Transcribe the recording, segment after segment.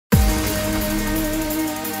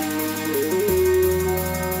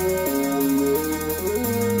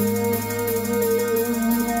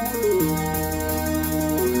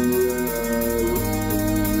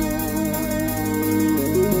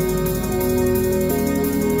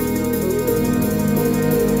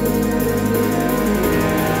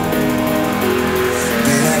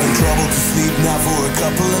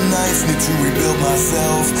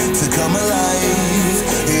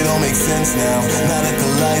sense now, now that the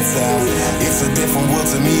lights out. It's a different world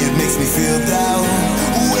to me, it makes me feel down.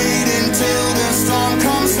 Waiting till the storm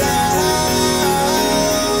comes out,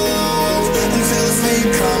 until the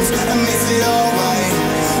sleep comes and makes it alright.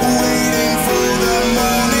 Waiting for the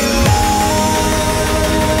morning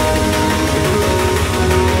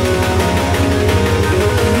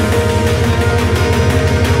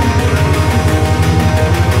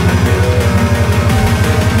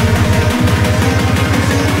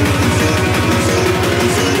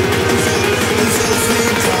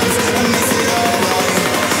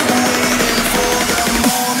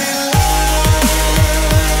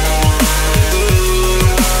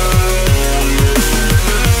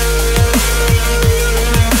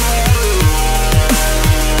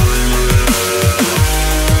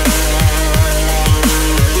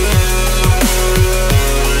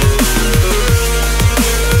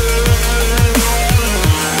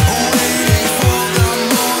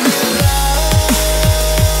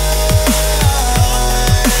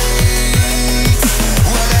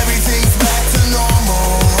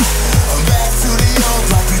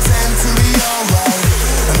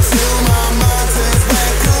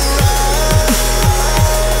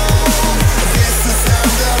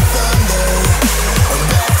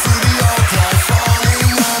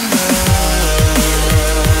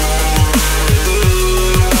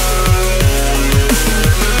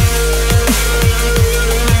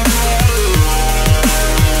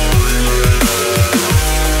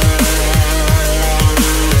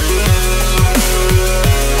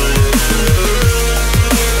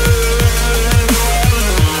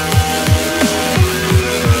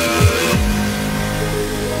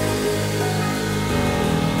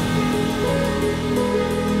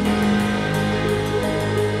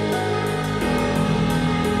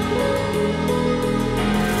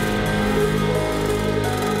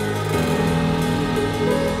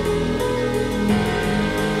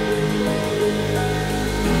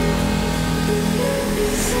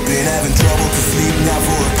having trouble to sleep now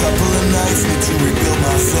for a couple of nights. Need to rebuild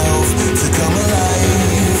myself to come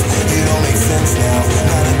alive. It all makes sense now,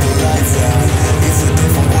 now that the lights out.